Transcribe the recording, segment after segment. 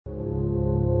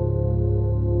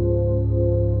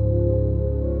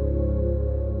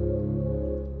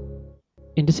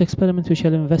In this experiment, we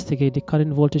shall investigate the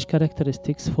current voltage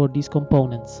characteristics for these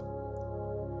components.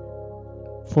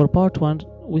 For part 1,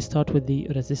 we start with the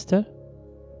resistor.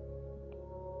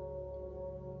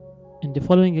 In the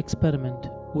following experiment,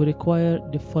 we require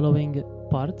the following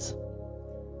parts: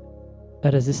 a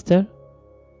resistor,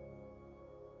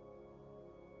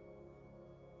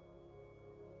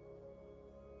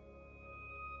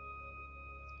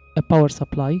 a power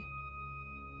supply,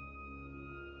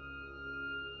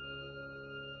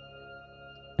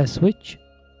 a switch,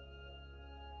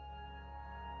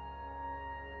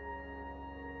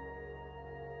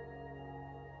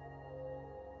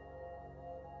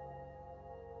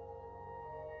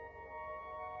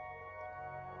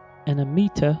 an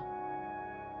ammeter,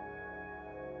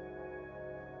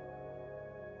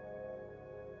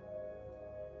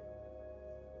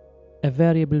 a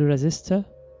variable resistor,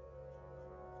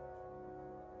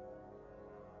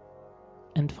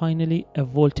 and finally a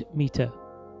voltmeter.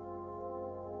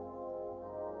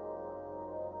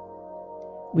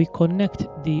 We connect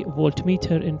the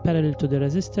voltmeter in parallel to the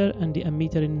resistor and the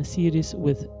ammeter in series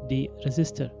with the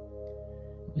resistor.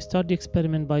 We start the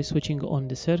experiment by switching on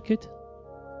the circuit,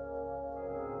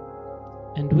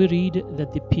 and we read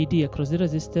that the PD across the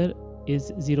resistor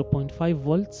is 0.5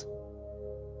 volts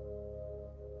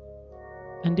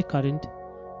and the current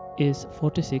is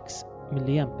 46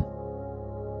 milliamp.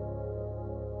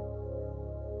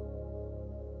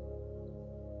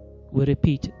 We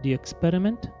repeat the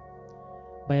experiment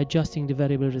by adjusting the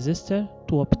variable resistor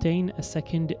to obtain a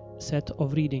second set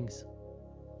of readings.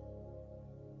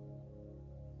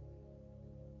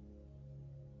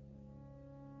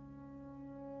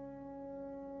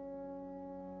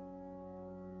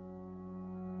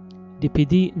 The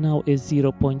PD now is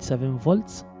 0.7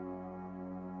 volts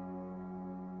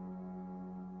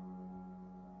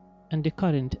and the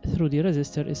current through the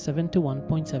resistor is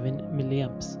 71.7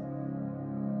 milliamps.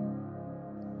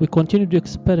 We continue the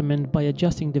experiment by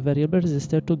adjusting the variable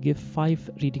resistor to give 5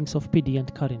 readings of PD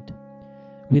and current.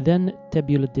 We then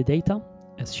tabulate the data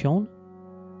as shown,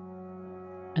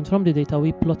 and from the data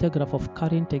we plot a graph of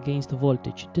current against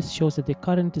voltage. This shows that the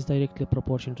current is directly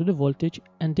proportional to the voltage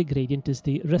and the gradient is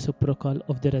the reciprocal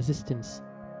of the resistance.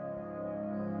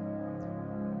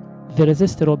 The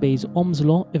resistor obeys Ohm's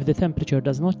law if the temperature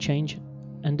does not change,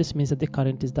 and this means that the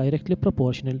current is directly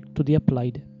proportional to the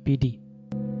applied PD.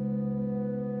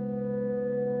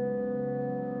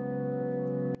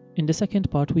 In the second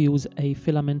part, we use a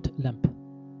filament lamp.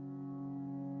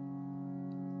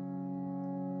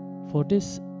 For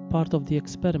this part of the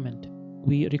experiment,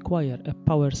 we require a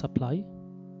power supply,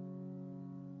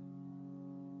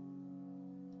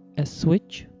 a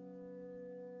switch,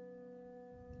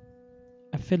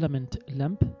 a filament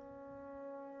lamp,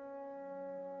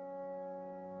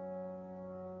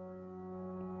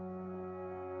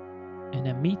 an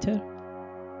ammeter,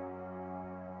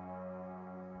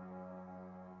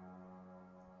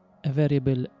 a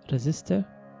variable resistor,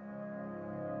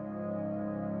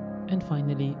 and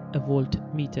finally a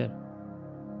voltmeter.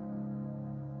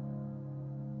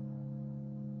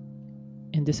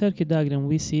 In the circuit diagram,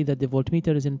 we see that the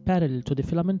voltmeter is in parallel to the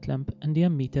filament lamp and the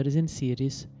ammeter is in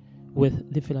series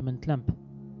with the filament lamp.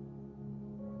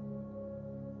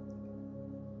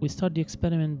 We start the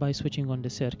experiment by switching on the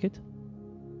circuit.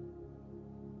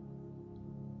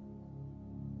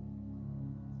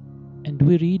 And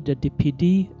we read that the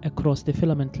PD across the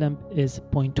filament lamp is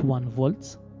 0.1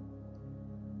 volts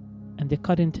and the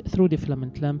current through the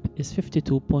filament lamp is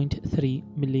 52.3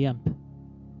 milliamp.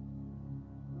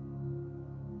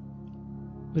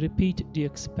 We repeat the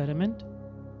experiment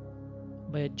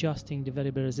by adjusting the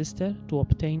variable resistor to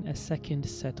obtain a second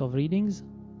set of readings.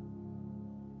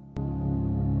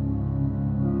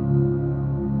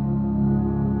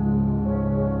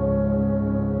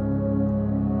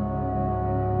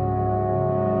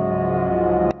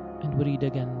 And we read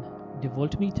again the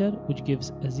voltmeter, which gives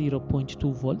a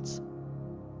 0.2 volts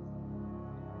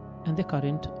and the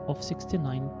current of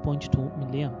 69.2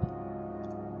 milliamp.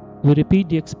 We repeat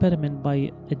the experiment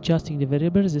by adjusting the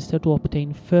variable resistor to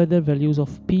obtain further values of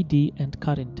PD and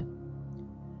current.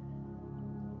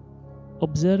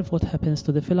 Observe what happens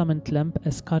to the filament lamp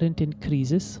as current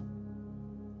increases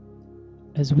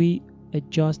as we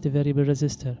adjust the variable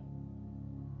resistor.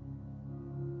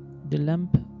 The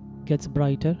lamp gets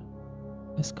brighter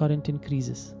as current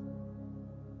increases.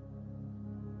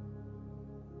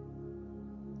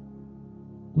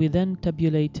 We then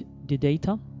tabulate the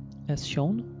data as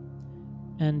shown,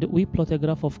 and we plot a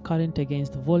graph of current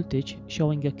against voltage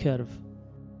showing a curve.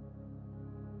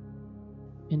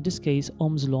 In this case,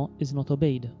 Ohm's law is not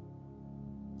obeyed.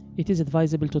 It is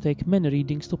advisable to take many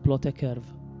readings to plot a curve.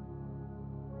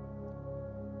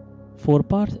 For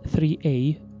part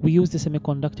 3a, we use the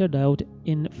semiconductor diode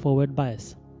in forward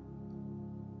bias.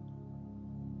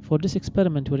 For this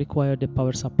experiment, we require the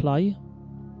power supply,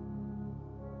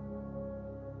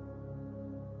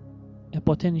 a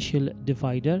potential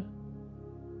divider,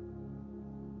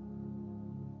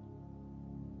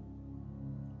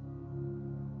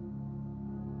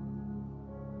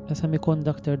 a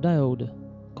semiconductor diode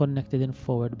connected in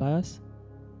forward bias,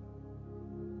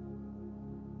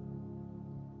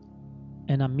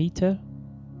 an ammeter,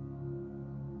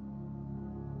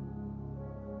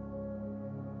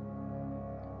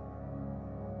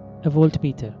 a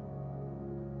voltmeter.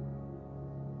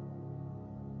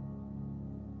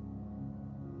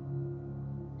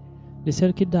 The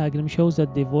circuit diagram shows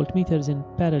that the voltmeter is in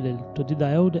parallel to the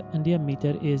diode and the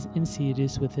ammeter is in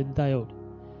series with the diode.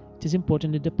 It is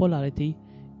important that the polarity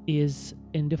is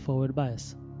in the forward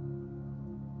bias.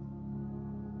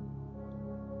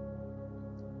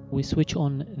 We switch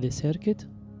on the circuit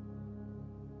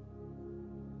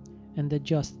and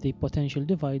adjust the potential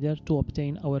divider to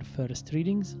obtain our first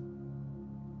readings.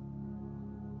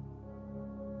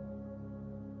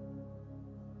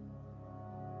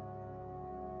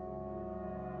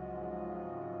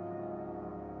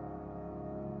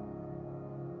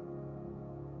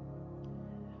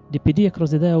 The PD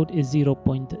across the diode is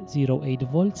 0.08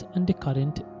 volts and the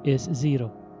current is 0.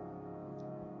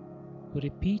 We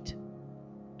repeat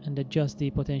and adjust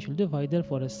the potential divider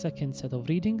for a second set of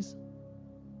readings.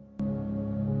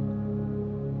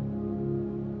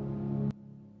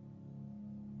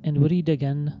 And we read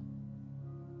again.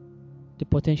 The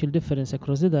potential difference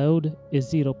across the diode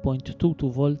is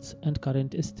 0.22 volts and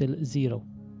current is still 0.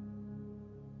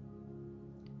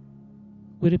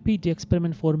 We repeat the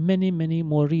experiment for many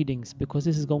more readings because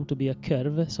this is going to be a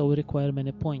curve, so we require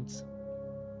many points.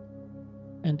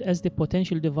 And as the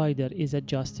potential divider is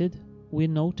adjusted, we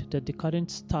note that the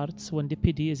current starts when the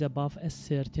PD is above a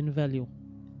certain value.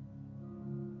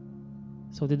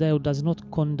 So the diode does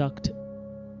not conduct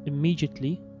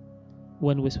immediately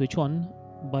when we switch on,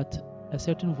 but a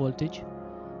certain voltage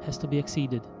has to be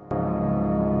exceeded.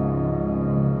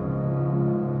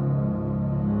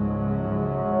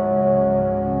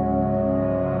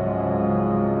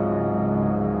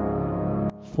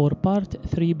 For part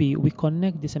 3b, we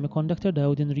connect the semiconductor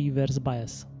diode in reverse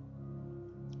bias.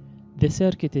 The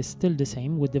circuit is still the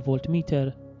same with the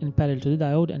voltmeter in parallel to the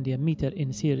diode and the ammeter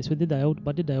in series with the diode,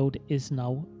 but the diode is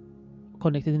now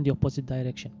connected in the opposite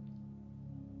direction.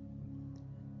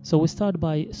 So we start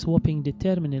by swapping the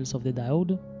terminals of the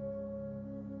diode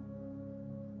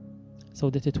so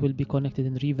that it will be connected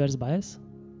in reverse bias,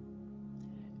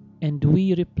 and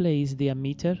we replace the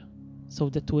ammeter so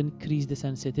that to increase the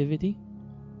sensitivity.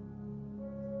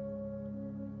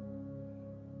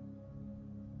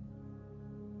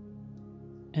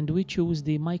 And we choose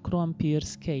the microampere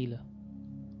scale.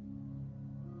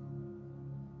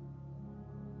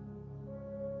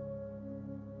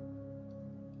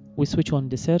 We switch on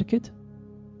the circuit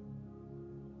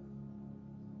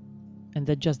and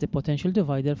adjust the potential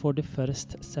divider for the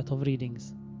first set of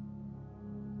readings.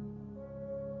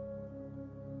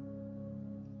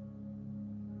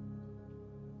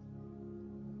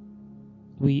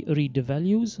 We read the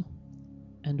values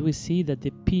and we see that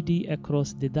the PD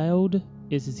across the diode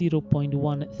is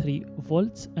 0.13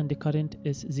 volts and the current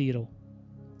is 0.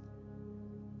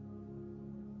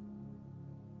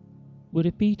 We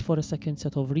repeat for a second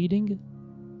set of reading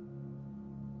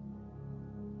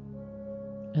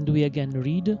and we again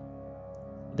read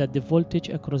that the voltage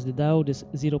across the diode is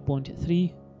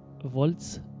 0.3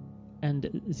 volts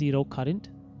and 0 current.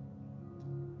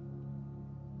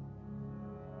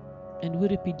 And we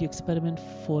repeat the experiment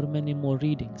for many more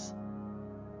readings.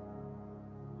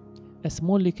 A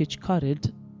small leakage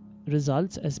current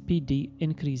results as PD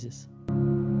increases.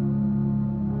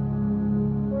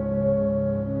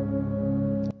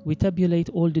 We tabulate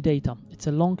all the data. It's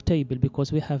a long table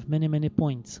because we have many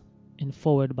points in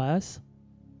forward bias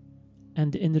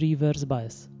and in reverse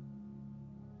bias.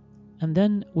 And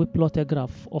then we plot a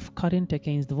graph of current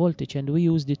against voltage, and we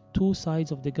use the two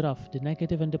sides of the graph, the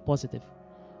negative and the positive.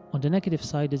 On the negative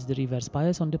side is the reverse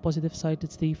bias, on the positive side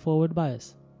it's the forward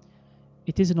bias.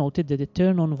 It is noted that the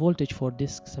turn-on voltage for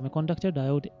this semiconductor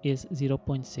diode is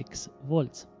 0.6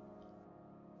 volts.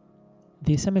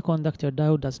 The semiconductor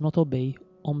diode does not obey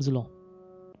Ohm's law.